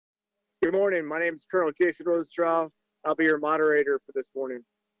Good morning. My name is Colonel Jason Rosenstraw. I'll be your moderator for this morning.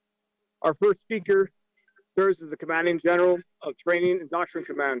 Our first speaker serves as the Commanding General of Training and Doctrine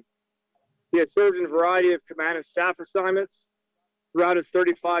Command. He has served in a variety of command and staff assignments throughout his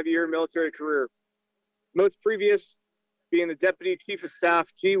 35-year military career. Most previous being the Deputy Chief of Staff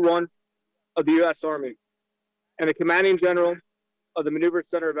G1 of the U.S. Army and the Commanding General of the Maneuver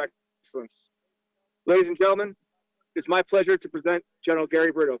Center of Excellence. Ladies and gentlemen, it's my pleasure to present General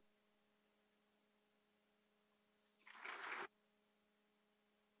Gary Brito.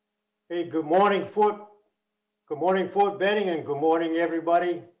 Hey, good morning, Fort Benning, and good morning,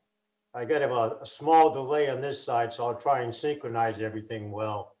 everybody. I got a small delay on this side, so I'll try and synchronize everything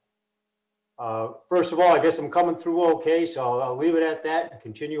well. First of all, I guess I'm coming through okay, so I'll leave it at that and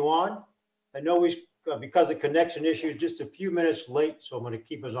continue on. I know we, because of connection issues, just a few minutes late, so I'm going to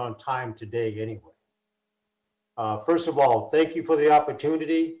keep us on time today anyway. First of all, thank you for the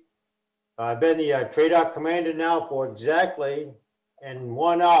opportunity. I've been the TRADOC commander now for exactly, in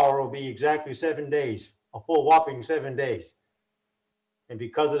 1 hour will be exactly 7 days, a full whopping 7 days. And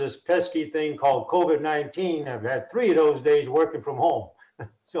because of this pesky thing called COVID-19, I've had 3 of those days working from home.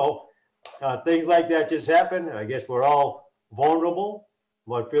 So things like that just happen. I guess we're all vulnerable,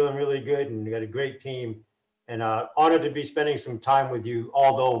 but feeling really good, and we got a great team, and honored to be spending some time with you,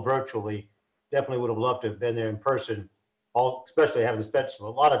 although virtually. Definitely would have loved to have been there in person, especially having spent a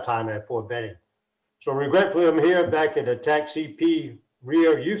lot of time at Fort Benning. So regretfully, I'm here back at Attack CP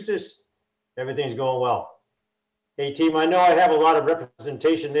rear Eustis. Everything's going well. Hey team, I know I have a lot of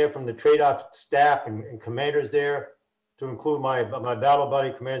representation there from the TRADOC staff and commanders there, to include my battle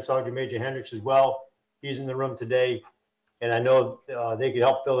buddy, Command Sergeant Major Hendricks as well. He's in the room today, and I know they could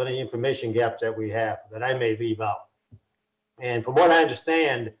help fill any information gaps that we have that I may leave out. And from what I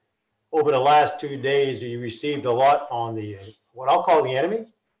understand, over the last 2 days, you received a lot on the, what I'll call the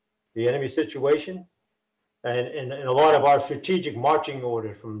enemy situation, and a lot of our strategic marching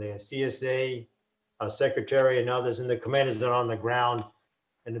orders from the CSA, secretary and others, and the commanders that are on the ground.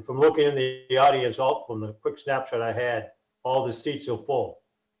 And from looking in the audience, from the quick snapshot I had, all the seats are full.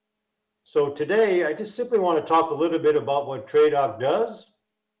 So today, I just simply want to talk a little bit about what TRADOC does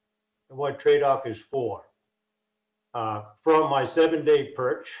and what TRADOC is for. From my 7-day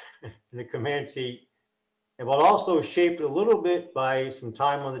perch in the command seat, and but also shaped a little bit by some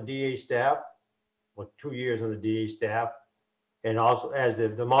time on the DA staff, 2 years on the DA staff, and also, as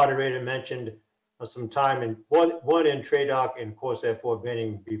the moderator mentioned, some time in one in TRADOC and of course at Fort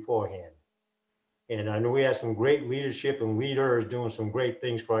Benning beforehand. And I know we have some great leadership and leaders doing some great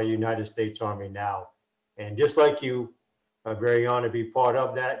things for our United States Army now. And just like you, I'm very honored to be part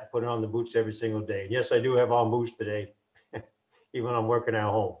of that, putting on the boots every single day. And yes, I do have on boots today, even when I'm working at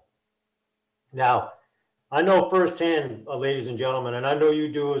home. Now, I know firsthand, ladies and gentlemen, and I know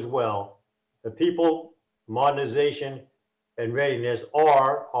you do as well, the people, modernization, and readiness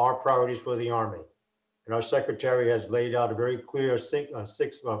are our priorities for the Army. And our Secretary has laid out a very clear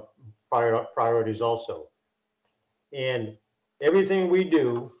six priorities also. And everything we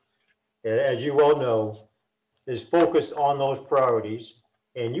do, as you well know, is focused on those priorities.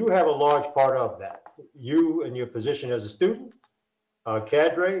 And you have a large part of that. You in your position as a student,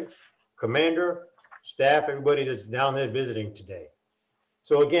 cadre, commander, staff, everybody that's down there visiting today.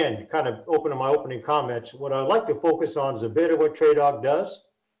 So again, kind of opening my opening comments, what I'd like to focus on is a bit of what TRADOC does.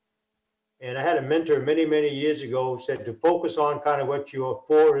 And I had a mentor many, many years ago said to focus on kind of what you are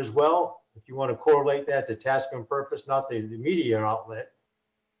for as well. If you want to correlate that to task and purpose, not the media outlet,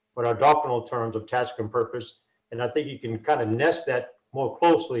 but our doctrinal terms of task and purpose. And I think you can kind of nest that more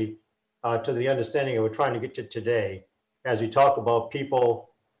closely to the understanding that we're trying to get to today as we talk about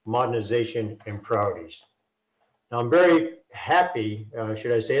people, modernization, and priorities. Now, I'm very happy,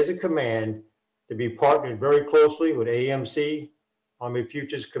 should I say, as a command, to be partnered very closely with AMC, Army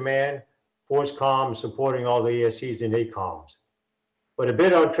Futures Command, Force Comm, supporting all the ASCs and ACOMs. But a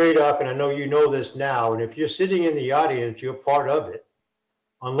bit on TRADOC, and I know you know this now, and if you're sitting in the audience, you're part of it.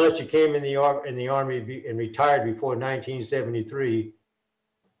 Unless you came in the Army and retired before 1973,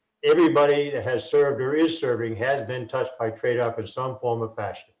 everybody that has served or is serving has been touched by TRADOC in some form or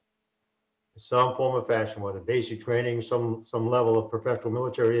fashion. Some form of fashion, whether basic training, some level of professional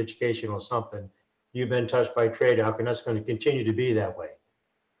military education or something, you've been touched by TRADOC, and that's going to continue to be that way.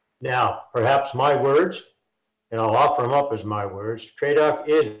 Now, perhaps my words, and I'll offer them up as my words, TRADOC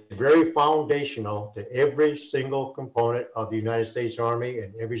is very foundational to every single component of the United States Army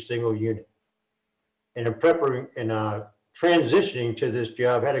and every single unit. And in preparing and transitioning to this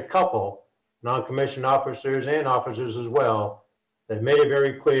job, I had a couple non-commissioned officers and officers as well that made it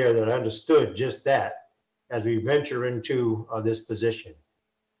very clear that I understood just that as we venture into this position.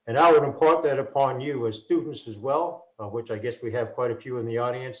 And I would impart that upon you as students as well, which I guess we have quite a few in the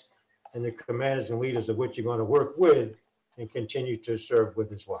audience, and the commanders and leaders of which you're going to work with and continue to serve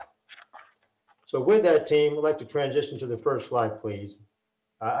with as well. So with that, team, I'd like to transition to the first slide, please.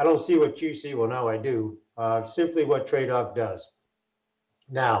 I don't see what you see. Well, now I do. Simply what TRADOC does.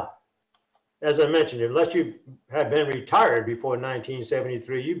 Now, as I mentioned, unless you have been retired before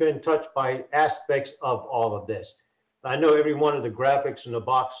 1973, you've been touched by aspects of all of this. I know every one of the graphics in the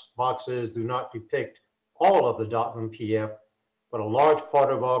boxes do not depict all of the MPF, but a large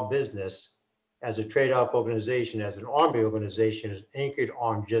part of our business as a TRADOC organization, as an Army organization, is anchored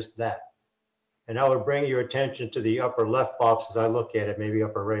on just that. And I would bring your attention to the upper left box as I look at it, maybe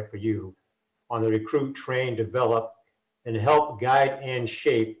upper right for you, on the recruit, train, develop, and help guide and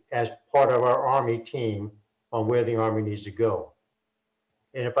shape as part of our Army team on where the Army needs to go.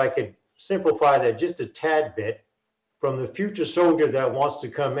 And if I could simplify that just a tad bit, from the future soldier that wants to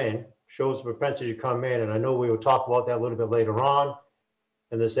come in, shows the propensity to come in, and I know we will talk about that a little bit later on.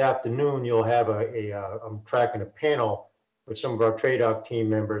 And this afternoon, you'll have I'm tracking a panel with some of our TRADOC team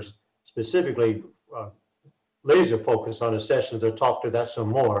members, specifically laser focused on the sessions that talk to that some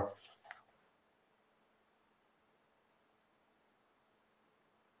more.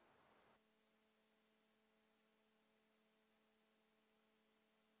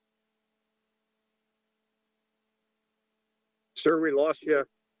 Sir, we lost you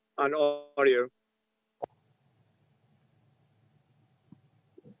on audio.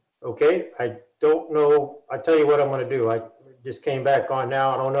 Okay, I don't know. I tell you what I'm going to do. I just came back on now.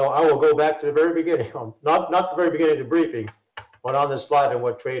 I don't know. I will go back to the very beginning. Not the very beginning of the briefing, but on the slide and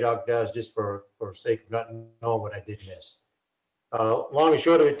what TRADOC does, just for sake of not knowing what I did miss. Long and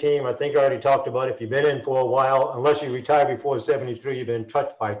short of it, team, I think I already talked about it. If you've been in for a while, unless you retired before 73, you've been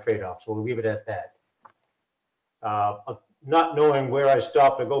touched by TRADOC. So we'll leave it at that. Not knowing where I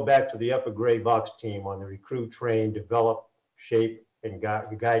stopped, I go back to the upper gray box team on the recruit, train, develop, shape, and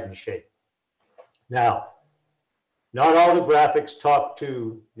guide and shape. Now, not all the graphics talk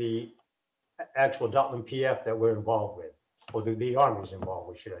to the actual MPF that we're involved with, or the Army's involved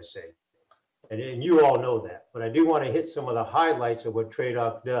with, should I say. And you all know that, but I do want to hit some of the highlights of what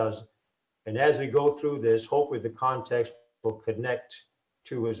TRADOC does. And as we go through this, hopefully the context will connect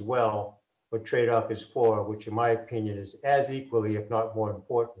to as well what TRADOC is for, which in my opinion is as equally, if not more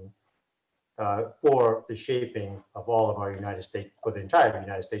important, for the shaping of all of our United States, for the entire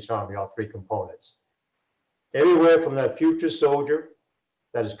United States Army, all three components. Everywhere from that future soldier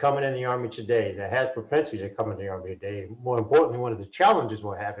that is coming in the Army today, that has propensity to come in the Army today. More importantly, one of the challenges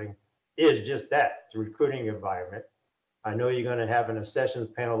we're having is just that, the recruiting environment. I know you're going to have an sessions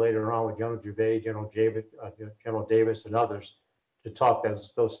panel later on with General Gervais, General Davis, and others to talk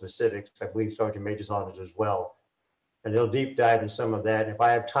those specifics. I believe Sergeant Major's on it as well. And they'll deep dive in some of that. If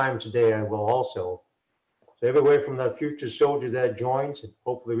I have time today, I will also. So everywhere from the future soldier that joins,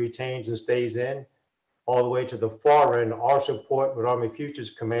 hopefully retains and stays in, all the way to the far end, our support with Army Futures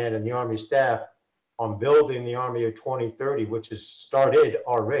Command and the Army staff on building the Army of 2030, which has started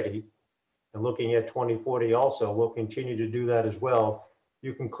already, and looking at 2040 also. We'll continue to do that as well.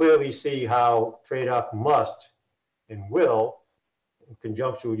 You can clearly see how TRADOC must and will, in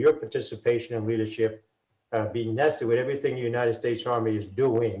conjunction with your participation and leadership, be nested with everything the United States Army is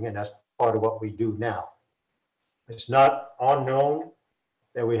doing, and that's part of what we do now. It's not unknown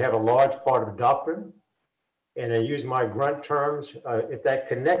that we have a large part of doctrine, and I use my grunt terms, if that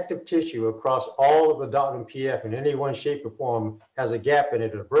connective tissue across all of the MPF in any one shape or form has a gap in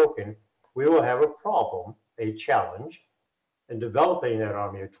it or broken, we will have a problem, a challenge, in developing that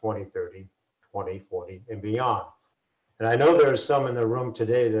Army of 2030, 2040, and beyond. And I know there are some in the room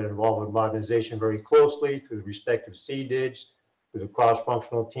today that are involved with modernization very closely through the respective CDIDs, through the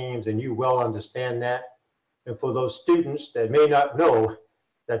cross-functional teams, and you well understand that. And for those students that may not know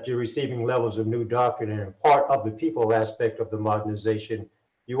that you're receiving levels of new doctrine and part of the people aspect of the modernization,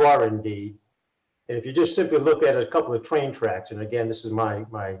 you are indeed. And if you just simply look at a couple of train tracks, and again, this is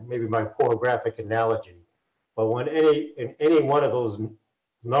maybe my poor graphic analogy, but when any one of those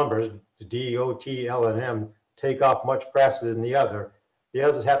numbers, the D, O, T, L, and M, take off much faster than the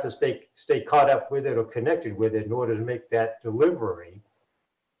others have to stay caught up with it or connected with it in order to make that delivery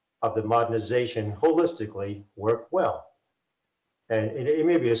of the modernization holistically work well. And it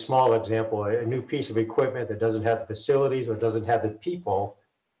may be a small example, a new piece of equipment that doesn't have the facilities or doesn't have the people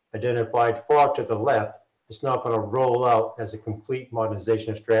identified far to the left. It's not going to roll out as a complete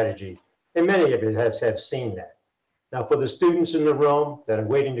modernization strategy. And many of you have seen that. Now, for the students in the room that are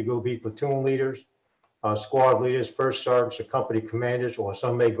waiting to go be platoon leaders, squad leaders, first sergeants, or company commanders, or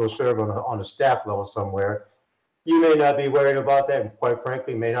some may go serve on a staff level somewhere, You may not be worried about that, and quite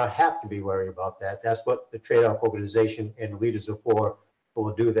frankly, may not have to be worried about that. That's what the TRADOC organization and the leaders are for,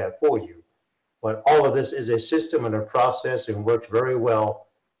 will do that for you. But all of this is a system and a process and works very well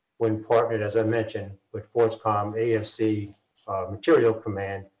when partnered, as I mentioned, with FORSCOM, AFC, Material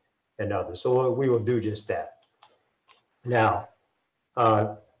Command, and others. So we will do just that. Now,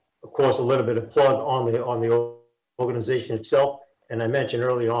 of course, a little bit of plug on the organization itself. And I mentioned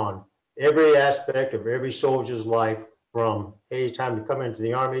early on, every aspect of every soldier's life, from, hey, it's time to come into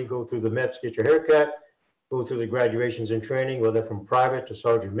the Army, go through the MEPS, get your haircut, go through the graduations and training, whether from private to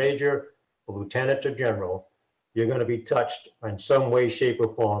sergeant major, or lieutenant to general, you're going to be touched in some way, shape,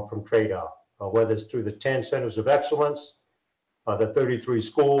 or form from TRADOC, whether it's through the 10 centers of excellence, the 33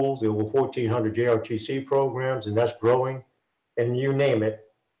 schools, the over 1,400 JRTC programs, and that's growing, and you name it,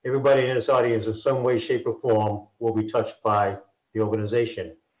 everybody in this audience in some way, shape, or form will be touched by the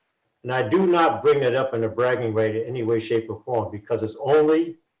organization. And I do not bring it up in a bragging way in any way, shape, or form, because it's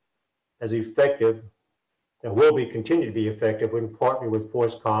only as effective and will be continue to be effective when partnering with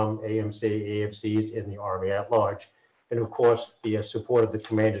FORSCOM, AMC, AFCs, in the Army at large, and of course the support of the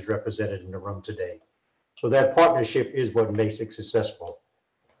commanders represented in the room today. So that partnership is what makes it successful.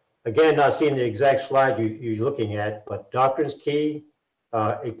 Again, not seeing the exact slide you're looking at, but doctrine's key,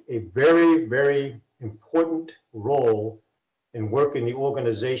 a very, very important role in working the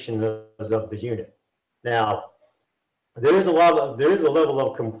organization of the unit. Now, there is a level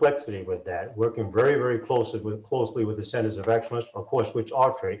of complexity with that, working very, very closely with the centers of excellence, of course, which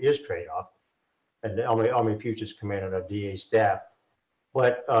is TRADOC, and the Army Futures Command and our DA staff.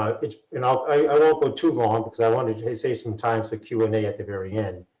 But I won't go too long because I wanted to say some time for Q&A at the very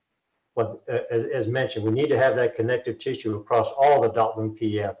end. But as mentioned, we need to have that connective tissue across all the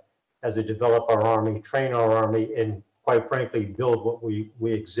MWFC as we develop our Army, train our Army, and quite frankly, build what we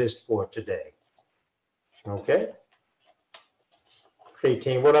exist for today. Okay? Okay,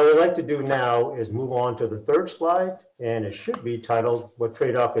 team, what I would like to do now is move on to the third slide, and it should be titled What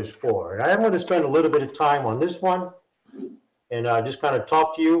TRADOC is For. And I am going to spend a little bit of time on this one, and just kind of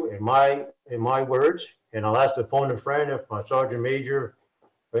talk to you in my words, and I'll ask to phone a friend if my sergeant major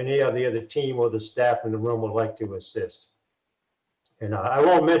or any of the other team or the staff in the room would like to assist. And I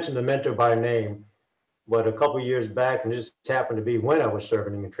won't mention the mentor by name, but a couple years back, and this happened to be when I was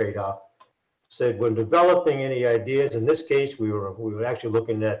serving in the TRADOC, said when developing any ideas, in this case, we were actually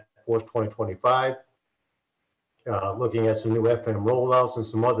looking at Force 2025, looking at some new FM rollouts and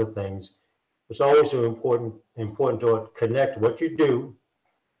some other things. It's always so important to connect what you do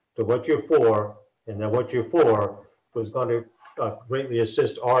to what you're for, and that what you're for was going to greatly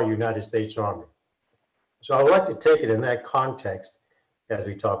assist our United States Army. So I would like to take it in that context as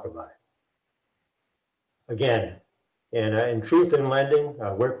we talk about it. Again, in Truth in Lending,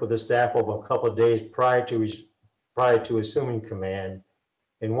 I worked with the staff over a couple of days prior to assuming command,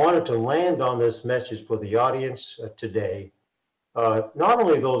 and wanted to land on this message for the audience today, not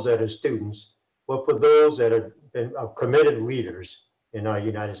only those that are students, but for those that have been committed leaders in our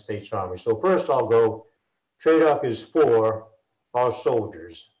United States Army. So first I'll go, TRADOC is for our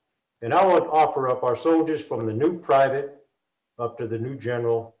soldiers. And I would offer up our soldiers from the new private up to the new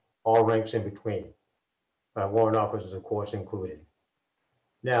general, all ranks in between. Warrant officers, of course, included.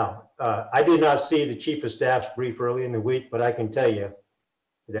 Now, I did not see the Chief of Staff's brief early in the week, but I can tell you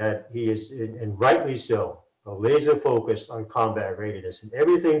that he is, and rightly so, a laser focus on combat readiness, and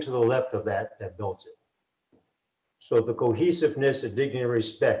everything to the left of that builds it. So the cohesiveness, the dignity and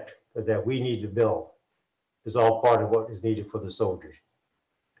respect that we need to build is all part of what is needed for the soldiers.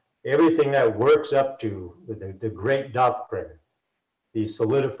 Everything that works up to the great doctrine, the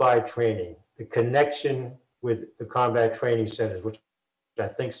solidified training, the connection with the combat training centers, which I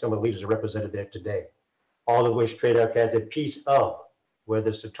think some of the leaders are represented there today, all of which TRADOC has a piece of, whether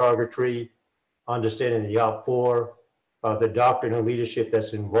it's the targetry, understanding the OPT4, the doctrine and leadership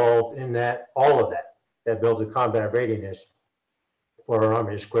that's involved in that, all of that builds a combat readiness for our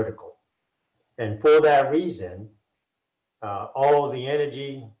Army is critical. And for that reason, all of the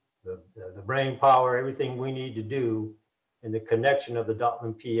energy, the brain power, everything we need to do, and the connection of the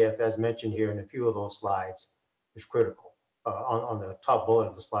MWFC, as mentioned here in a few of those slides, is critical. On the top bullet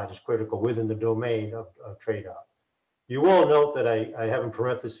of the slide is critical within the domain of TRADOC. You will note that I have in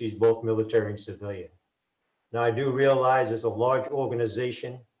parentheses both military and civilian. Now, I do realize it's a large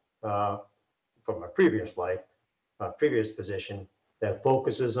organization from my previous life, previous position, that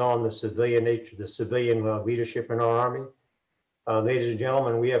focuses on the civilian nature, the civilian leadership in our Army. Ladies and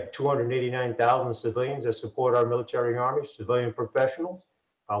gentlemen, we have 289,000 civilians that support our military Army, civilian professionals.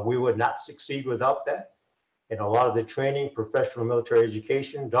 We would not succeed without that. and a lot of the training, professional military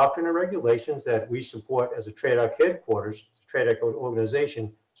education, doctrine, and regulations that we support as a TRADOC headquarters, TRADOC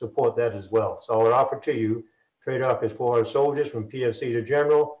organization, support that as well. So I would offer to you, TRADOC is for our soldiers from PFC to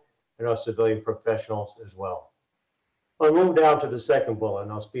general and our civilian professionals as well. I'll move down to the second bullet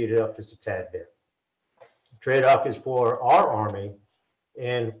and I'll speed it up just a tad bit. TRADOC is for our Army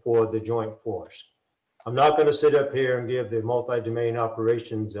and for the Joint Force. I'm not going to sit up here and give the multi-domain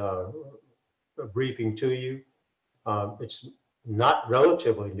operations briefing to you. It's not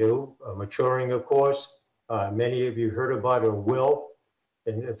relatively new, maturing of course. Many of you heard about or will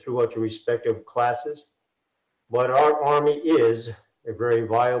and throughout your respective classes. But our Army is a very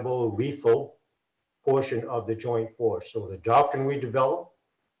viable, lethal portion of the Joint Force. So the doctrine we develop,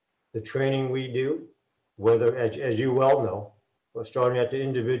 the training we do, whether, as you well know, we're starting at the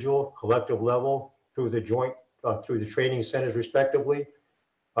individual, collective level, through the joint, through the training centers respectively,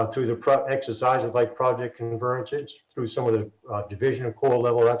 through the exercises like project convergence, through some of the division and corps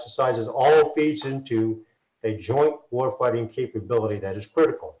level exercises, all feeds into a joint warfighting capability that is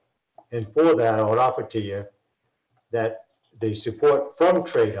critical. And for that, I would offer to you that the support from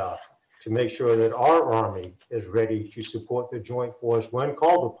TRADOC to make sure that our Army is ready to support the Joint Force when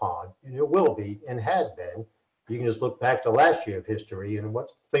called upon, and it will be and has been. You can just look back to last year of history and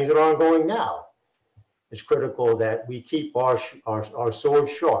what things that are ongoing now. It's critical that we keep our sword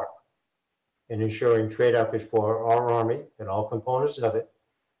sharp in ensuring TRADOC is for our Army and all components of it,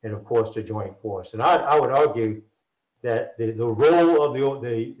 and of course the Joint Force. And I would argue that the role of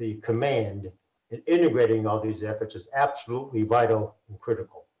the command in integrating all these efforts is absolutely vital and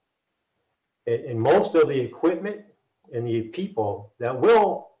critical. And most of the equipment and the people that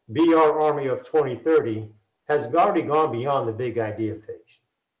will be our Army of 2030 has already gone beyond the big idea phase.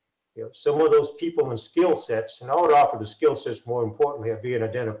 You know, some of those people and skill sets, and I would offer the skill sets more importantly, are being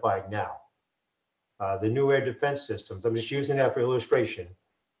identified now. The new air defense systems, I'm just using that for illustration,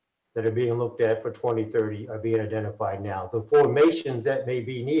 that are being looked at for 2030 are being identified now. The formations that may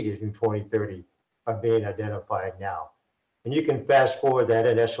be needed in 2030 are being identified now. And you can fast forward that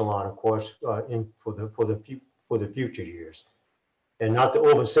in echelon, of course, for the future years. And not to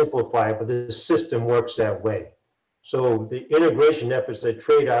oversimplify it, but the system works that way. So the integration efforts that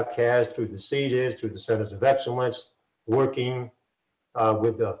TRADOC has through the CEDAs, through the Centers of Excellence, working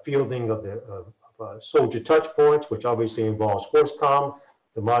with the fielding of the soldier touch points, which obviously involves FORCECOM,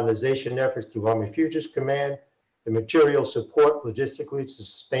 the modernization efforts through Army Futures Command, the material support logistically to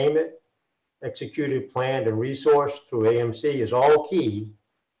sustain it, executed, planned, and resourced through AMC is all key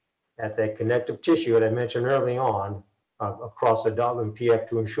at that connective tissue that I mentioned early on across the DOT and PF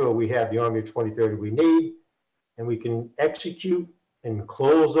to ensure we have the Army of 2030 we need, and we can execute and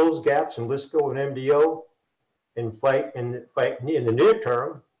close those gaps in LISCO and MDO and fight in the near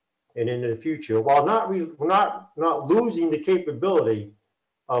term and into the future, while not losing the capability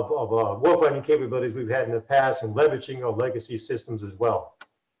of warfighting capabilities we've had in the past and leveraging our legacy systems as well.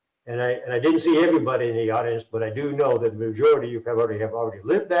 And I didn't see everybody in the audience, but I do know that the majority of you have already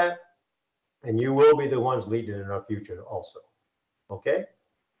lived that, and you will be the ones leading in our future also. Okay?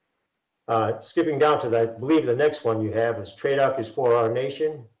 Skipping down to that, I believe the next one you have is TRADOC is for our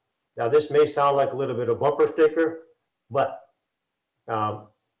nation. Now this may sound like a little bit of bumper sticker, but our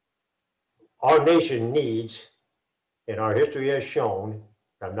nation needs, and our history has shown,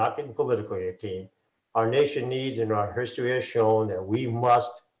 I'm not getting political here, team, our nation needs and our history has shown that we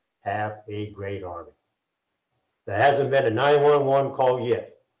must have a great Army. There hasn't been a 911 call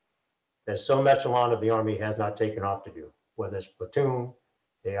yet that some echelon of the Army has not taken off to do, whether it's platoon,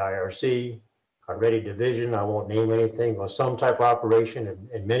 the IRC, our ready division, I won't name anything, or some type of operation,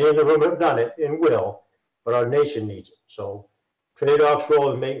 and many in the room have done it and will, but our nation needs it. So TRADOC's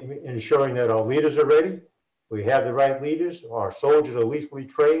role in ensuring that our leaders are ready, we have the right leaders, our soldiers are lethally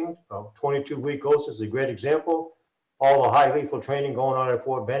trained. 22-week OSA is a great example. All the high lethal training going on at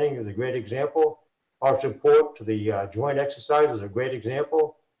Fort Benning is a great example. Our support to the joint exercises is a great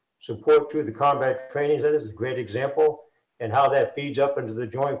example. Support to the combat training centers is a great example. And how that feeds up into the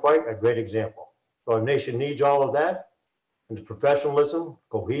joint fight, a great example. So our nation needs all of that. And the professionalism,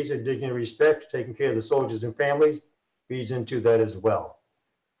 cohesion, dignity, respect, taking care of the soldiers and families feeds into that as well.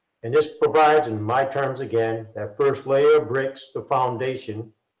 And this provides, in my terms again, that first layer of bricks, the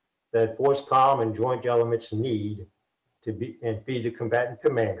foundation that FORCECOM and joint elements need to be and feed the combatant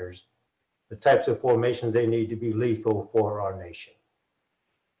commanders the types of formations they need to be lethal for our nation.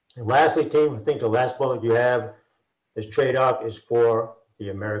 And lastly, team, I think the last bullet you have is TRADOC is for the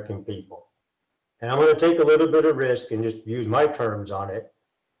American people. And I'm going to take a little bit of risk and just use my terms on it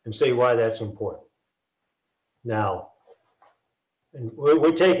and say why that's important. Now, and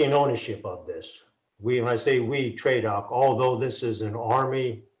we're taking ownership of this. when I say we, TRADOC, although this is an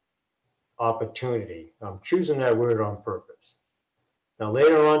Army opportunity, I'm choosing that word on purpose. Now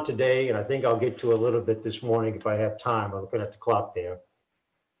later on today, and I think I'll get to a little bit this morning if I have time, I'm looking at the clock there,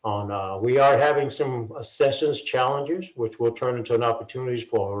 we are having some sessions challenges, which will turn into an opportunities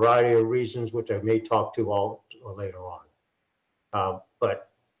for a variety of reasons, which I may talk to all later on. But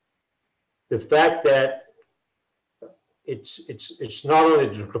the fact that it's not only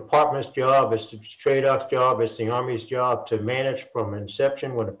the department's job, it's the TRADOC's job, it's the Army's job to manage from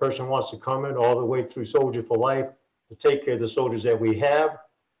inception when a person wants to come in all the way through Soldier for Life, to take care of the soldiers that we have,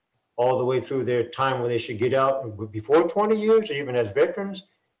 all the way through their time when they should get out. And before 20 years, or even as veterans,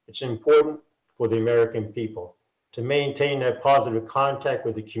 it's important for the American people to maintain that positive contact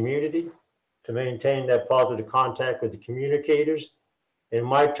with the community, to maintain that positive contact with the communicators. In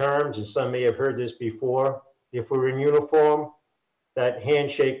my terms, and some may have heard this before, if we're in uniform, that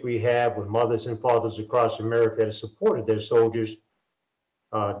handshake we have with mothers and fathers across America that have supported their soldiers,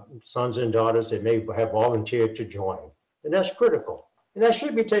 sons and daughters that may have volunteered to join. And that's critical. And that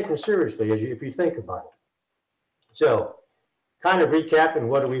should be taken seriously if you think about it. So, kind of recapping,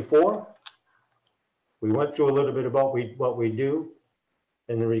 what are we for? We went through a little bit about what we do,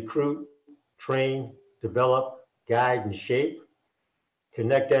 and then recruit, train, develop, guide, and shape.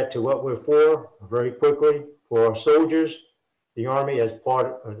 Connect that to what we're for very quickly. For our soldiers, the Army as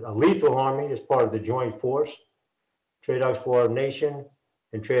part of a lethal Army as part of the joint force, TRADOC's for our nation,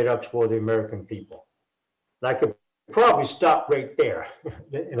 and TRADOC's for the American people. And I could probably stop right there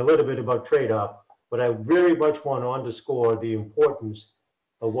in a little bit about TRADOC, but I very much want to underscore the importance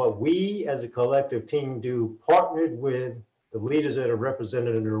of what we as a collective team do, partnered with the leaders that are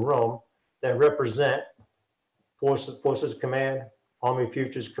represented in the room that represent Forces Command, Army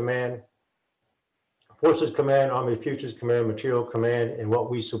Futures Command, Forces Command, Army Futures Command, Material Command, and what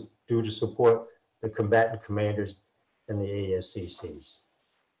we do to support the combatant commanders and the ASCCs.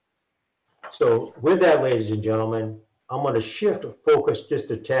 So with that, ladies and gentlemen, I'm going to shift focus just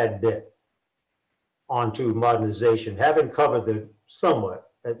a tad bit onto modernization. Having covered the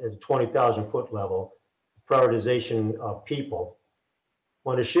somewhat at the 20,000 foot level, prioritization of people, I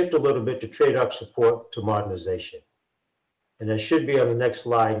want to shift a little bit to TRADOC support to modernization. And that should be on the next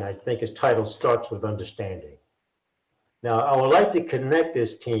slide, and I think its title starts with understanding. Now, I would like to connect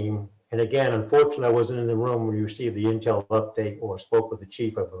this team, and again, unfortunately, I wasn't in the room when you received the Intel update or spoke with the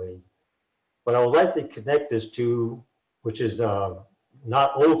chief, I believe. But I would like to connect this to, which is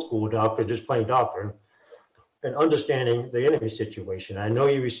not old school doctrine, just plain doctrine, and understanding the enemy situation. I know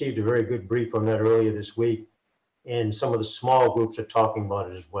you received a very good brief on that earlier this week, and some of the small groups are talking about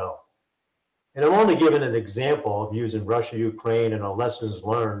it as well. And I'm only giving an example of using Russia, Ukraine, and our lessons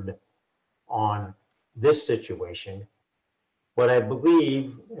learned on this situation. But I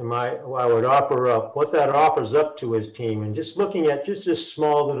believe, I would offer up, what that offers up to his team, and just looking at just this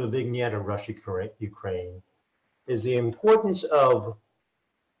small little vignette of Russia, Ukraine, is the importance of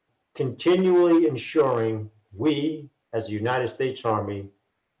continually ensuring we, as the United States Army,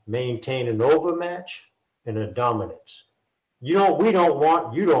 maintain an overmatch and a dominance. We don't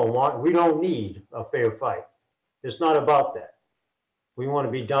need a fair fight. It's not about that. We want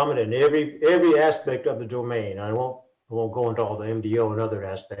to be dominant in every aspect of the domain. I won't go into all the MDO and other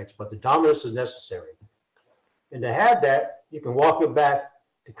aspects, but the dominance is necessary. And to have that, you can walk it back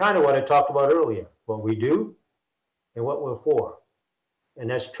to kind of what I talked about earlier, what we do and what we're for.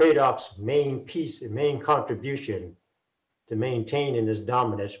 And that's TRADOC's main piece and main contribution to maintaining this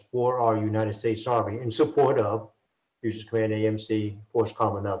dominance for our United States Army in support of Futures Command, AMC,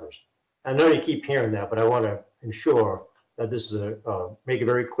 FORSCOM, and others. I know you keep hearing that, but I want to ensure that this is make it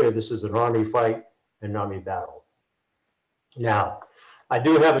very clear this is an Army fight and an Army battle. Now, I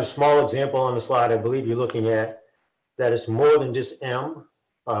do have a small example on the slide I believe you're looking at that is more than just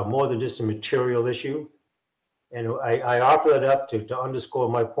more than just a material issue. And I offer that up to underscore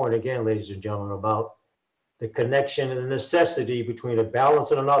my point again, ladies and gentlemen, about the connection and the necessity between a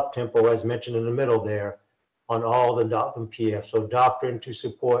balance and an up tempo, as mentioned in the middle there, on all the doctrine PF. So doctrine to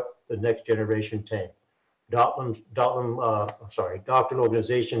support the next generation tank. Doctrine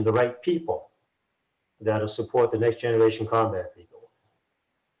organization, the right people that'll support the next generation combat vehicle.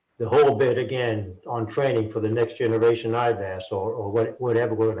 The whole bit, again, on training for the next generation IVAS or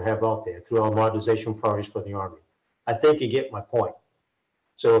whatever we're going to have out there through our modernization priorities for the Army. I think you get my point.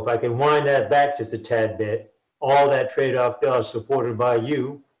 So if I can wind that back just a tad bit, all that TRADOC does, supported by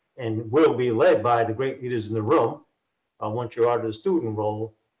you, and will be led by the great leaders in the room, once you're out of the student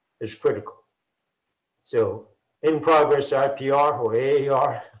role, is critical. So in progress IPR or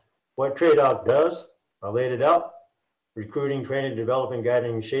AAR, what TRADOC does, I laid it out: recruiting, training, developing,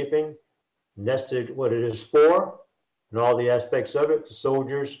 guiding, and shaping. nested what it is for, and all the aspects of it, the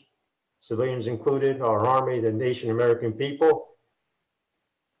soldiers, civilians included, our Army, the nation, American people.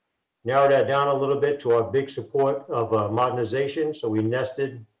 Narrowed that down a little bit to our big support of modernization. So we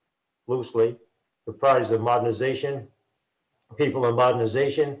nested loosely the priorities of modernization, people in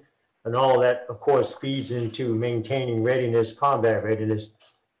modernization, and all that, of course, feeds into maintaining readiness, combat readiness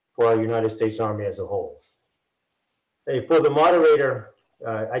for our United States Army as a whole. Hey, for the moderator,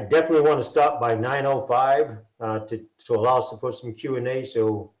 I definitely want to stop by 9:05 to allow us for some Q&A.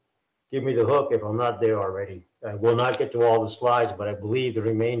 So give me the hook if I'm not there already. I will not get to all the slides, but I believe the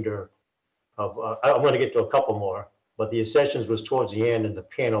remainder of, I'm going to get to a couple more, but the sessions was towards the end and the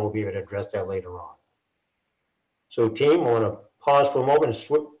panel will be able to address that later on. So team, I want to pause for a moment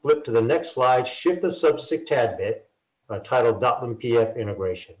and flip to the next slide, shift the subject a tad bit, titled .MPF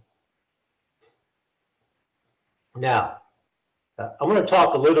integration. Now, I'm going to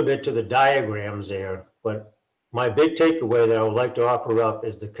talk a little bit to the diagrams there, but my big takeaway that I would like to offer up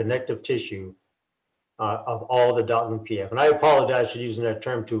is the connective tissue of all the .MPF. And I apologize for using that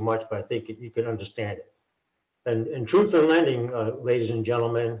term too much, but I think you can understand it. And in truth in lending, ladies and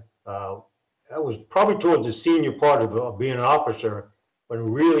gentlemen, I was probably towards the senior part of being an officer when it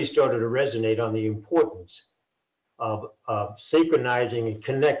really started to resonate on the importance of synchronizing and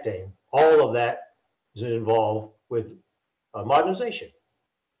connecting. All of that is involved with modernization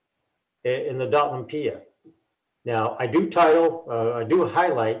in the .MPF. Now, I do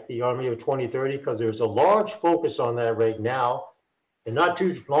highlight the Army of 2030 because there's a large focus on that right now, and not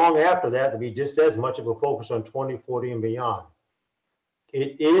too long after that, there'll be just as much of a focus on 2040 and beyond.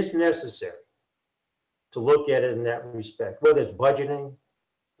 It is necessary to look at it in that respect, whether it's budgeting,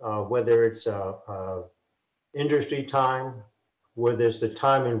 whether it's industry time, whether it's the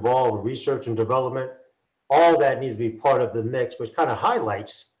time involved with research and development. All that needs to be part of the mix, which kind of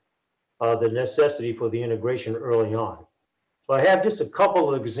highlights the necessity for the integration early on. So I have just a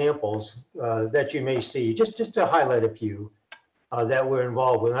couple of examples that you may see, just to highlight a few that we're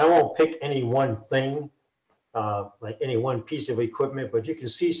involved with. And I won't pick any one thing, like any one piece of equipment, but you can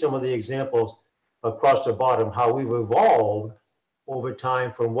see some of the examples across the bottom, how we've evolved over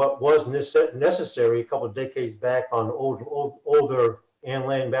time from what was necessary a couple of decades back on older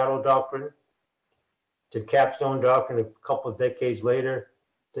land battle doctrine to capstone doctrine a couple of decades later,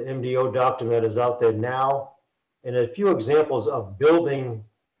 to MDO doctrine that is out there now, and a few examples of building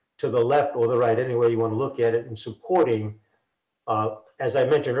to the left or the right, any way you want to look at it, and supporting, as I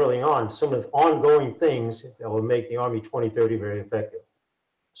mentioned early on, some of the ongoing things that will make the Army 2030 very effective.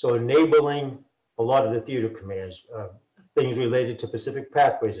 So enabling a lot of the theater commands, things related to Pacific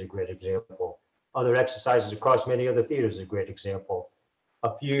Pathways is a great example. Other exercises across many other theaters is a great example.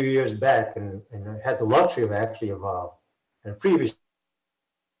 A few years back, and I had the luxury of actually and previous.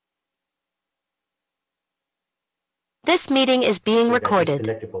 This meeting is being recorded.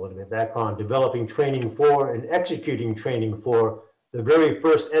 Disconnected for a little bit back on developing training for and executing training for the very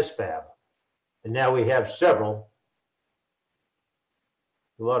first SFAB. And now we have several.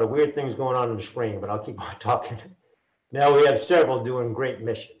 A lot of weird things going on the screen, but I'll keep on talking. Now we have several doing great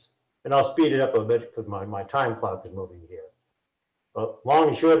missions. And I'll speed it up a bit because my time clock is moving here. But long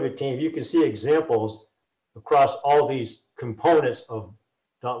and short of it, team, you can see examples across all these components of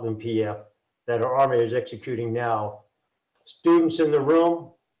 .MPF that our Army is executing now. Students in the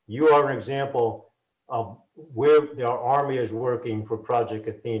room, you are an example of where our Army is working for Project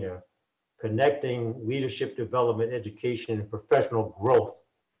Athena, connecting leadership development, education, and professional growth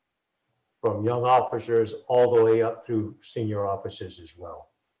from young officers all the way up through senior officers as well.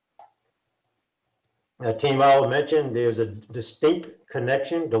 Team, I will mention there's a distinct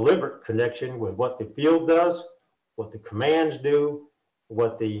connection, deliberate connection with what the field does, what the commands do,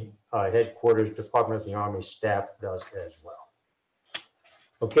 what the headquarters Department of the Army staff does as well.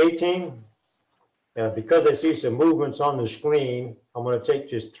 Okay, team, because I see some movements on the screen, I'm going to take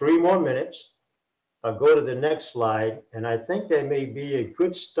just 3 more minutes. I'll go to the next slide, and I think that may be a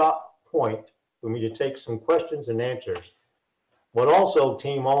good stop point for me to take some questions and answers. But also,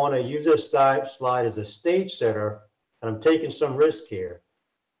 team, I want to use this slide as a stage setter, and I'm taking some risk here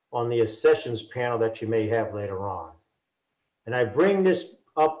on the sessions panel that you may have later on. And I bring this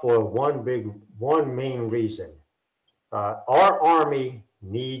up for one main reason. Our Army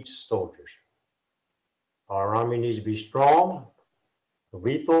needs soldiers. Our Army needs to be strong,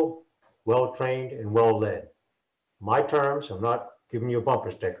 lethal, well-trained, and well-led. My terms, I'm not giving you a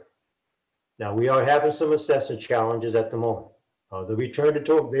bumper sticker. Now, we are having some assessment challenges at the moment. The return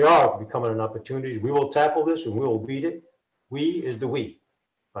to they are becoming an opportunity. We will tackle this and we will beat it. We is the we,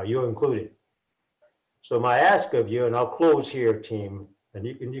 you included. So my ask of you, and I'll close here, team, and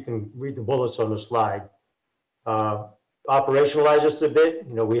you can read the bullets on the slide. Operationalize this a bit.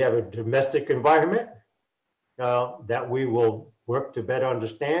 We have a domestic environment that we will work to better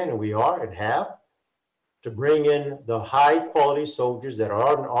understand, and we are and have, to bring in the high quality soldiers that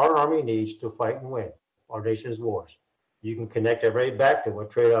our Army needs to fight and win our nation's wars. You can connect everybody back to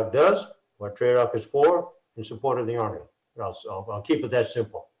what TRADOC does, what TRADOC is for, in support of the Army. I'll keep it that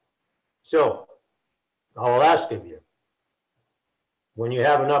simple. So I'll ask of you, when you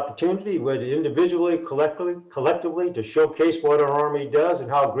have an opportunity, whether individually, collectively, to showcase what our Army does and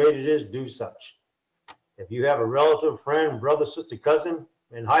how great it is, do such. If you have a relative, friend, brother, sister, cousin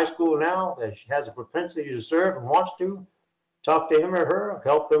in high school now that has a propensity to serve and wants to, talk to him or her,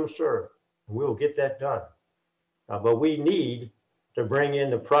 help them serve, and we will get that done. But we need to bring in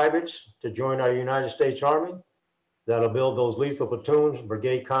the privates to join our United States Army. That'll build those lethal platoons,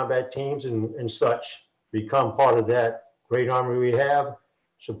 brigade combat teams, and such, become part of that great Army we have,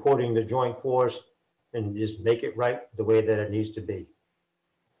 supporting the Joint Force, and just make it right the way that it needs to be.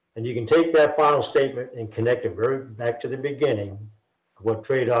 And you can take that final statement and connect it very back to the beginning of what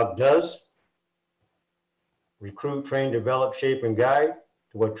TRADOC does: recruit, train, develop, shape, and guide,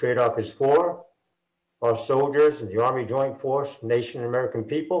 to what TRADOC is for, our soldiers and the Army Joint Force, nation, American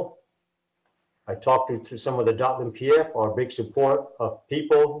people. I talked to some of the MPF, our big support of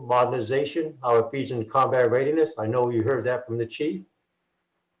people, modernization, how it feeds into combat readiness. I know you heard that from the chief.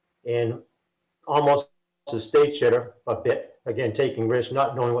 And almost a state shitter a bit, again, taking risks,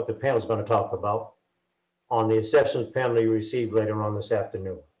 not knowing what the panel is going to talk about on the assessment panel you received later on this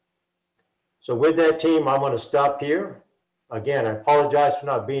afternoon. So with that team, I'm going to stop here. Again, I apologize for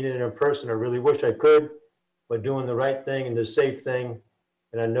not being in person. I really wish I could, but doing the right thing and the safe thing.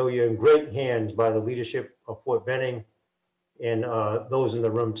 And I know you're in great hands by the leadership of Fort Benning and those in the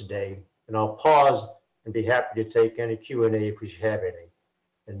room today. And I'll pause and be happy to take any Q&A if we should have any.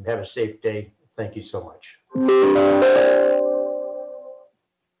 And have a safe day. Thank you so much.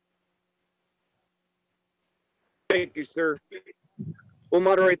 Thank you, sir. We'll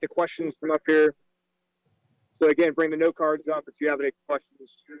moderate the questions from up here. So again, bring the note cards up if you have any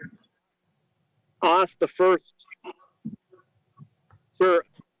questions. I'll ask the first. Sir,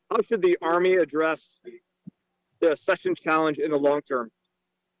 how should the Army address the accession challenge in the long term?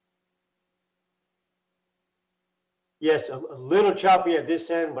 Yes, a little choppy at this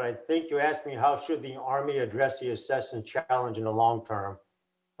end, but I think you asked me, how should the Army address the accession challenge in the long term?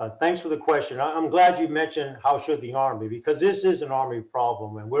 Thanks for the question. I'm glad you mentioned how should the Army, because this is an Army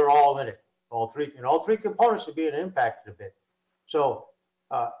problem and we're all in it. All three components are being impacted a bit. So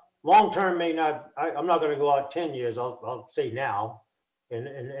long term may not, I'm not going to go out 10 years, I'll say now,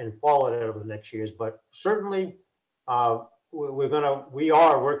 and follow it over the next years. But certainly, we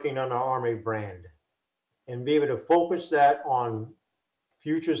are working on our Army brand and be able to focus that on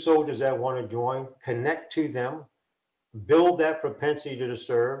future soldiers that want to join, connect to them, build that propensity to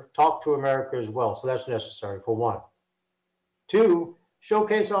serve, talk to America as well. So that's necessary, for one. Two,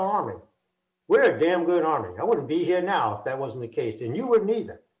 showcase our Army. We're a damn good Army. I wouldn't be here now if that wasn't the case, and you wouldn't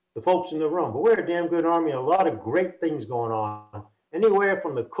either, the folks in the room. But we're a damn good Army and a lot of great things going on. Anywhere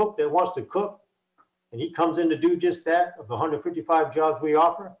from the cook that wants to cook, and he comes in to do just that, of the 155 jobs we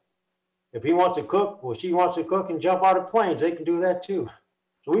offer. If he wants to cook, or she wants to cook and jump out of planes, they can do that too.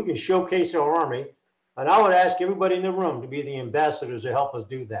 So we can showcase our Army. And I would ask everybody in the room to be the ambassadors to help us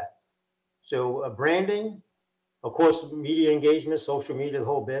do that. So branding, of course, media engagement, social media, the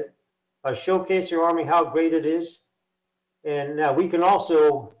whole bit. Showcase your Army, how great it is. And we can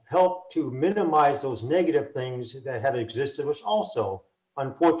also help to minimize those negative things that have existed, which also,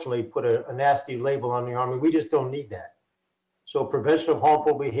 unfortunately, put a nasty label on the Army. We just don't need that. So prevention of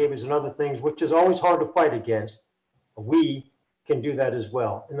harmful behaviors and other things, which is always hard to fight against, we can do that as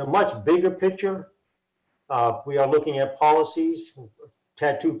well. In the much bigger picture, we are looking at policies.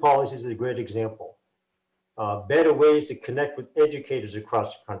 Tattoo policies is a great example. Better ways to connect with educators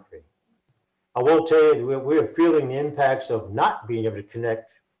across the country. I will tell you, we're feeling the impacts of not being able to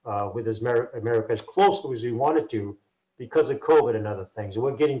connect with America as closely as we wanted to because of COVID and other things. And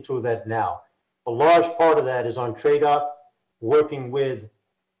we're getting through that now. A large part of that is on TRADOC, working with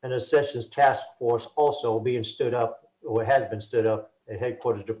an accessions task force also being stood up, or has been stood up at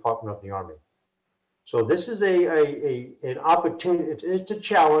Headquarters Department of the Army. So this is an opportunity, it's a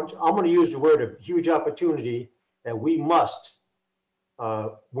challenge. I'm going to use the word a huge opportunity that we must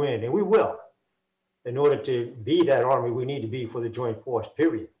win, and we will. In order to be that Army, we need to be for the Joint Force,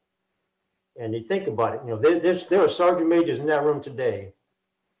 period. And you think about it, there are sergeant majors in that room today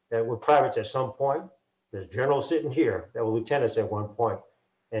that were privates at some point. There's generals sitting here that were lieutenants at one point.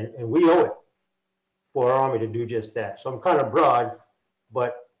 And we owe it for our Army to do just that. So I'm kind of broad,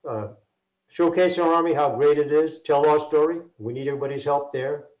 but showcase our Army, how great it is, tell our story. We need everybody's help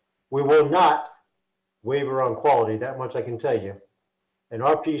there. We will not waver on quality, that much I can tell you. And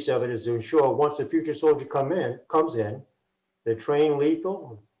our piece of it is to ensure once a future soldier comes in, they're trained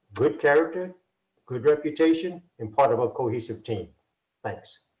lethal, good character, good reputation, and part of a cohesive team.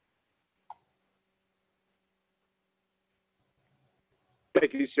 Thanks.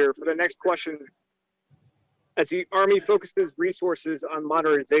 Thank you, sir. For the next question, as the Army focuses resources on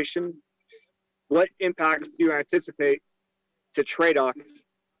modernization, what impacts do you anticipate to TRADOC,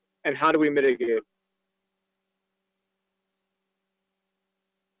 and how do we mitigate?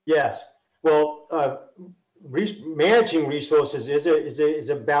 Yes. Well, managing resources is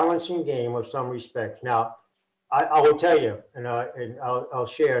a balancing game of some respects. Now, I will tell you, and I'll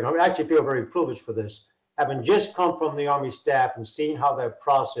share, and I actually feel very privileged for this. Having just come from the Army staff and seen how that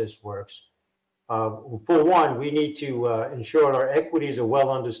process works, for one, we need to ensure our equities are well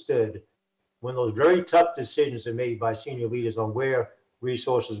understood when those very tough decisions are made by senior leaders on where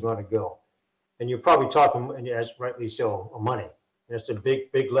resources are going to go. And you're probably talking, and as rightly so, money. And it's a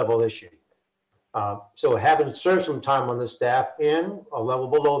big level issue. So having served some time on the staff and a level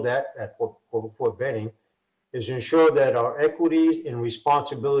below that at Fort Benning is to ensure that our equities and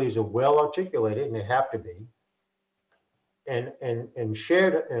responsibilities are well articulated, and they have to be, and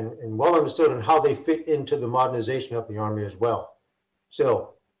shared and well understood on how they fit into the modernization of the Army as well.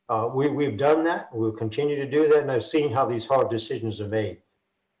 So we've done that, we'll continue to do that, and I've seen how these hard decisions are made.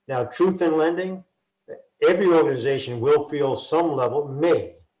 Now, truth in lending, every organization will feel some level,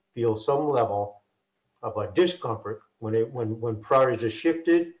 may feel some level of a discomfort when priorities are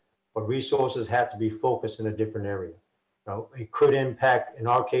shifted or resources have to be focused in a different area. Now, it could impact, in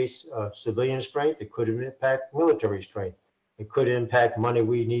our case, civilian strength. It could impact military strength. It could impact money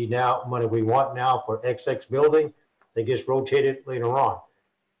we need now, money we want now for XX building that gets rotated later on.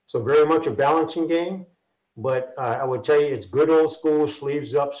 So very much a balancing game, but I would tell you it's good old school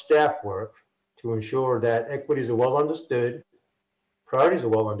sleeves up staff work to ensure that equities are well understood, priorities are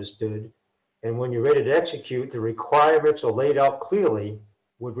well understood, and when you're ready to execute, the requirements are laid out clearly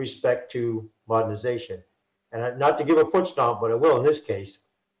with respect to modernization. And not to give a foot stomp, but I will in this case.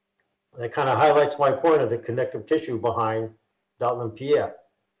 That kind of highlights my point of the connective tissue behind Dotland PF.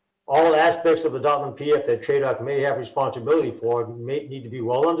 All aspects of the Dotland PF that TRADOC may have responsibility for may need to be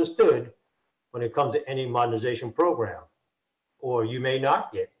well understood when it comes to any modernization program, or you may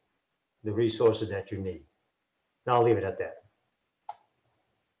not get the resources that you need. Now I'll leave it at that.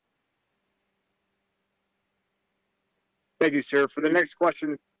 Thank you, sir. For the next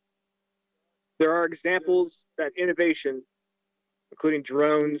question, there are examples that innovation, including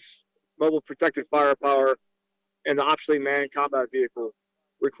drones, mobile protected firepower, and the optionally manned combat vehicle,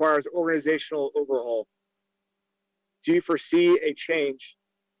 requires organizational overhaul. Do you foresee a change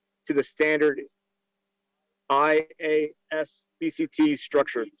to the standard IAS-BCT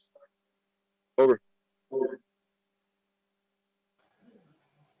structure? Over.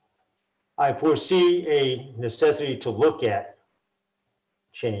 I foresee a necessity to look at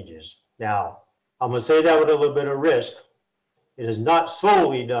changes. Now, I'm going to say that with a little bit of risk. It is not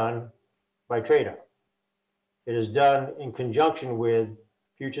solely done by TRADOC. It is done in conjunction with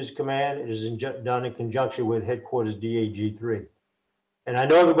Futures Command. It is done in conjunction with Headquarters DAG3. And I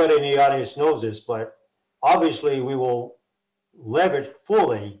know everybody in the audience knows this, but obviously we will leverage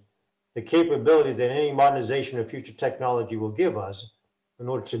fully the capabilities that any modernization of future technology will give us in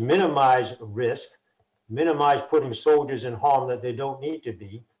order to minimize risk, minimize putting soldiers in harm that they don't need to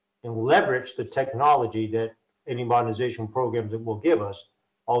be, and leverage the technology that any modernization programs will give us,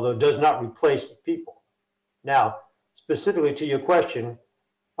 although it does not replace people. Now, specifically to your question,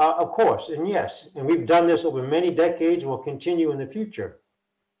 of course, and yes, and we've done this over many decades and will continue in the future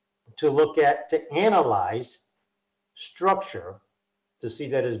to analyze structure to see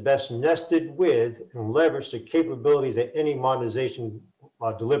that is best nested with and leverage the capabilities that any modernization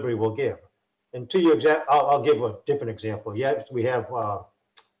delivery will give. And to your example, I'll give a different example. Yes, we have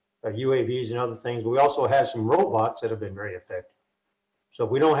UAVs and other things, but we also have some robots that have been very effective. So if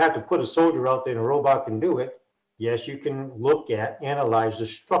we don't have to put a soldier out there and a robot can do it, yes, you can look at, analyze the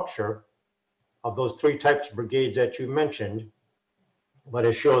structure of those three types of brigades that you mentioned, but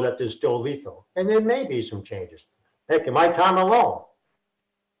assure that they're still lethal. And there may be some changes. Heck, in my time alone,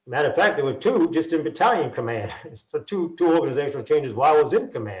 matter of fact, there were two just in battalion command. So two organizational changes while I was in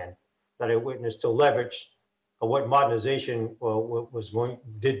command that I witnessed to leverage what modernization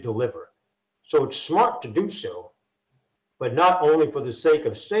did deliver. So it's smart to do so, but not only for the sake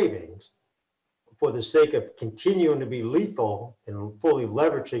of savings, for the sake of continuing to be lethal and fully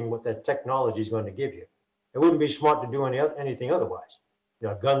leveraging what that technology is going to give you. It wouldn't be smart to do anything otherwise.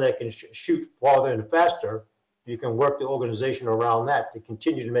 a gun that can shoot farther and faster, you can work the organization around that to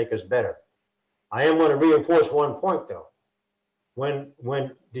continue to make us better. I am going to reinforce one point though. When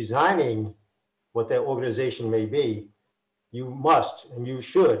designing what that organization may be, you must and you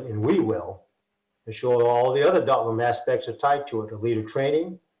should, and we will, ensure all the other development aspects are tied to it. The leader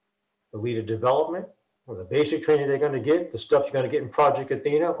training, the leader development, or the basic training they're going to get, the stuff you're going to get in Project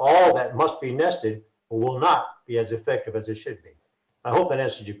Athena, all that must be nested or will not be as effective as it should be. I hope that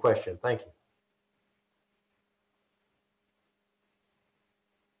answers your question. Thank you.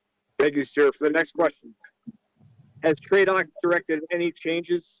 Thank you, sir. For the next question, has TRADOC directed any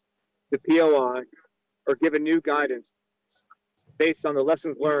changes to POI or given new guidance based on the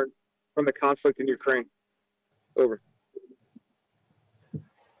lessons learned from the conflict in Ukraine? Over.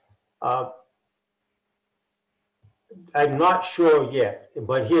 I'm not sure yet,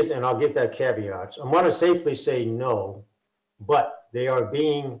 but and I'll give that caveat. I'm going to safely say no, but they are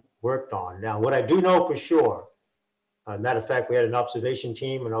being worked on. Now, what I do know for sure, matter of fact, we had an observation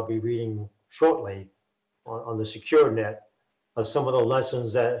team, and I'll be reading shortly on the secure net of some of the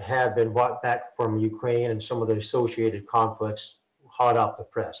lessons that have been brought back from Ukraine and some of the associated conflicts hot off the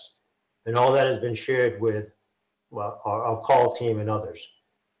press. And all that has been shared with our call team and others.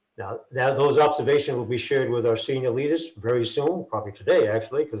 Now, those observations will be shared with our senior leaders very soon, probably today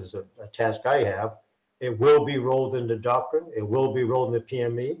actually, because it's a task I have. It will be rolled into doctrine. It will be rolled into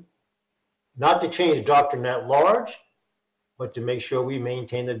PME. Not to change doctrine at large, but to make sure we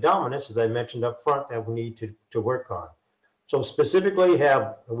maintain the dominance, as I mentioned up front, that we need to work on. So specifically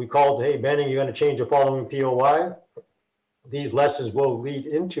we called, hey, Benning, you're going to change the following POI. These lessons will lead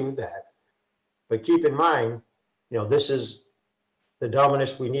into that. But keep in mind, this is the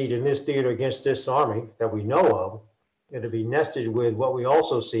dominance we need in this theater against this army that we know of. It'll be nested with what we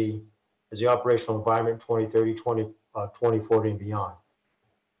also see as the operational environment 2030, 2040 and beyond.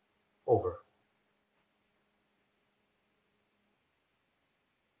 Over.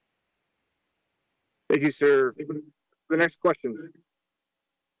 Thank you, sir. The next question.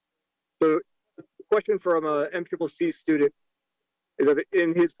 So, the question from a MCCC student is that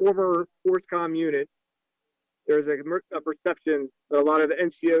in his former FORSCOM unit, there's a perception that a lot of the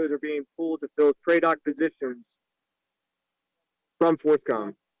NCOs are being pulled to fill TRADOC positions from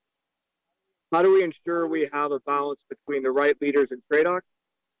FORSCOM. How do we ensure we have a balance between the right leaders in TRADOC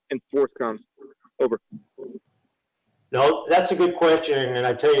and FORSCOM? Over. No, that's a good question, and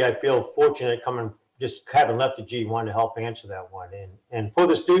I tell you, I feel fortunate just having left the G1 to help answer that one. And for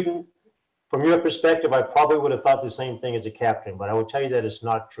the student, from your perspective, I probably would have thought the same thing as a captain, but I will tell you that it's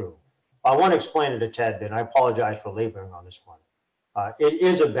not true. I want to explain it a tad bit. I apologize for laboring on this one. It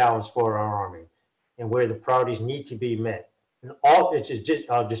is a balance for our Army and where the priorities need to be met. And I'll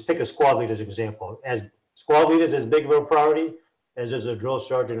just pick a squad leader as an example. As squad leader is as big of a priority as is a drill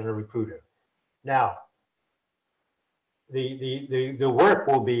sergeant and a recruiter. Now, the work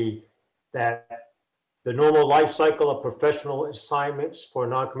will be that the normal life cycle of professional assignments for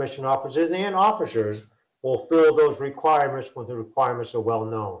non-commissioned officers and officers will fill those requirements when the requirements are well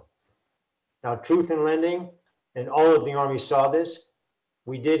known. Now, truth in lending, and all of the Army saw this,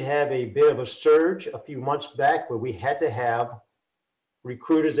 we did have a bit of a surge a few months back where we had to have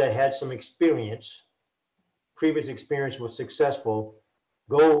recruiters that had some experience, previous experience was successful,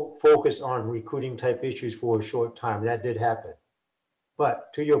 go focus on recruiting type issues for a short time. That did happen.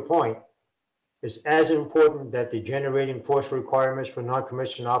 But to your point, it's as important that the generating force requirements for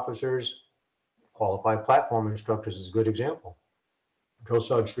non-commissioned officers, qualified platform instructors is a good example. Drill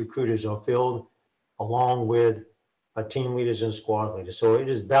sergeant recruiters are filled along with team leaders and squad leaders. So it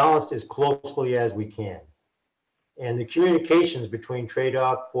is balanced as closely as we can. And the communications between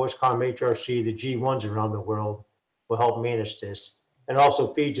TRADOC, FORSCOM, HRC, the G1s around the world will help manage this. And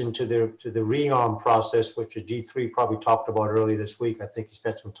also feeds into the rearm process, which the G3 probably talked about earlier this week. I think he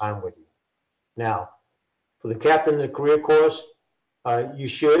spent some time with you. Now, for the captain of the career course, you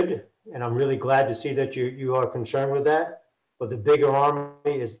should, and I'm really glad to see that you are concerned with that. But the bigger Army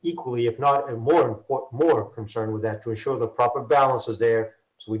is equally, if not more concerned with that, to ensure the proper balance is there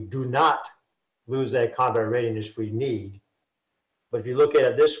so we do not lose that combat readiness we need. But if you look at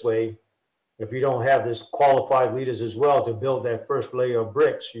it this way, if you don't have this qualified leaders as well to build that first layer of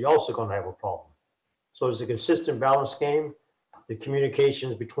bricks, you're also going to have a problem. So it's a consistent balance game. The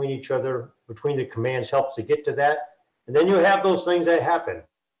communications between each other, between the commands helps to get to that. And then you have those things that happen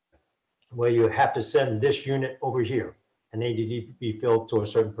where you have to send this unit over here and they need to be filled to a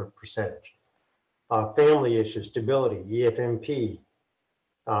certain percentage. Family issues, stability, EFMP,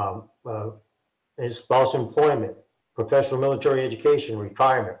 spouse employment, professional military education,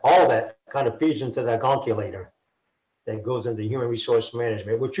 retirement, all that kind of feeds into that calculator. that goes into human resource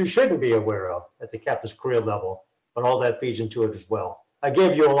management, which you shouldn't be aware of at the captain's career level, but all that feeds into it as well. I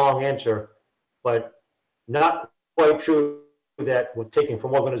gave you a long answer, but not quite true that we're taking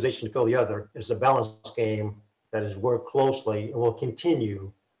from one organization to fill the other. It's a balanced game that has worked closely and will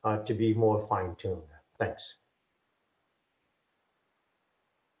continue to be more fine-tuned. Thanks.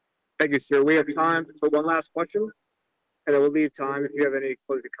 Thank you, sir. We have time for one last question, and then we'll leave time if you have any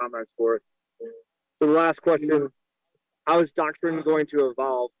closing comments for us. So the last question, how is doctrine going to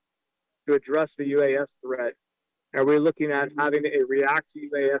evolve to address the UAS threat? Are we looking at having a react to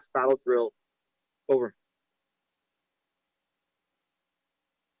UAS battle drill? Over.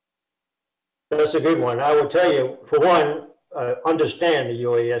 That's a good one. I would tell you, for one, understand the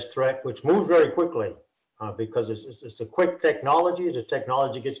UAS threat, which moves very quickly because it's a quick technology. As the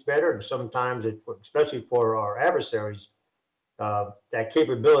technology gets better, and sometimes, especially for our adversaries, that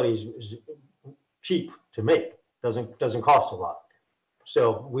capability is cheap to make. Doesn't cost a lot.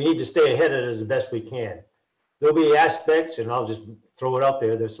 So we need to stay ahead of it as the best we can. There'll be aspects, and I'll just throw it out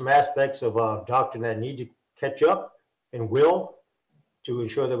there. There's some aspects of doctrine that need to catch up and will, to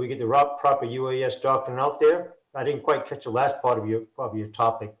ensure that we get the proper UAS doctrine out there. I didn't quite catch the last part of your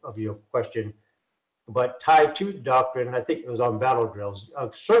topic, of your question, but tied to doctrine, I think it was on battle drills.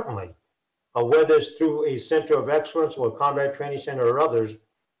 Certainly, whether it's through a center of excellence or a combat training center or others,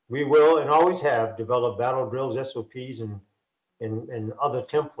 we will and always have developed battle drills, SOPs, and other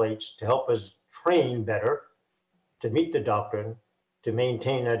templates to help us train better, to meet the doctrine, to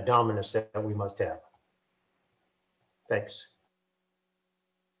maintain that dominance that we must have. Thanks.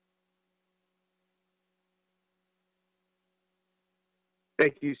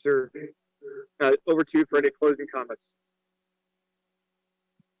 Thank you, sir. Over to you for any closing comments.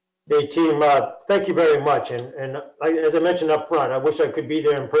 Hey, team, thank you very much. And as I mentioned up front, I wish I could be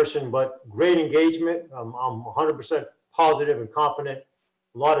there in person, but great engagement. I'm 100% positive and confident.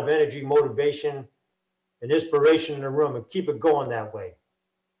 A lot of energy, motivation, and inspiration in the room, and keep it going that way.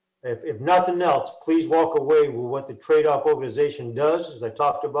 If nothing else, please walk away with what the TRADOC organization does, as I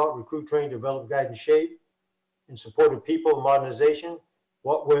talked about: recruit, train, develop, guide, and shape, in support of people and modernization.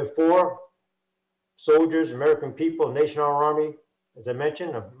 What we're for: soldiers, American people, nation, our army, as I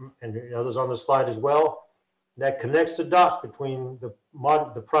mentioned, and others on the slide as well. That connects the dots between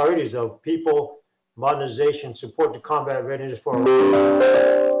the priorities of people, modernization, support to combat readiness for our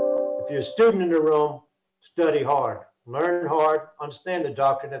army. If you're a student in the room, study hard, learn hard, understand the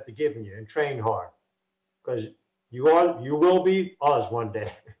doctrine that they're giving you, and train hard, because you will be us one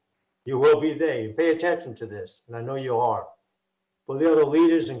day. You will be they. Pay attention to this, and I know you are. For the other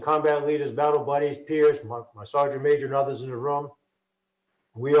leaders and combat leaders, battle buddies, peers, my sergeant major and others in the room,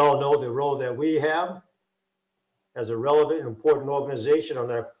 we all know the role that we have as a relevant and important organization on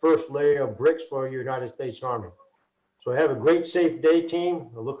that first layer of bricks for our United States Army. So have a great, safe day, team.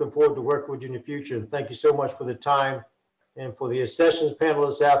 I'm looking forward to working with you in the future, and thank you so much for the time and for the sessions panel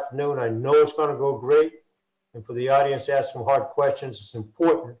this afternoon. I know it's going to go great, and for the audience to ask some hard questions, it's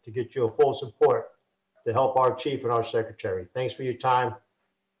important to get your full support to help our chief and our secretary. Thanks for your time.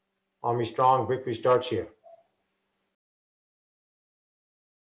 Army strong, victory starts here.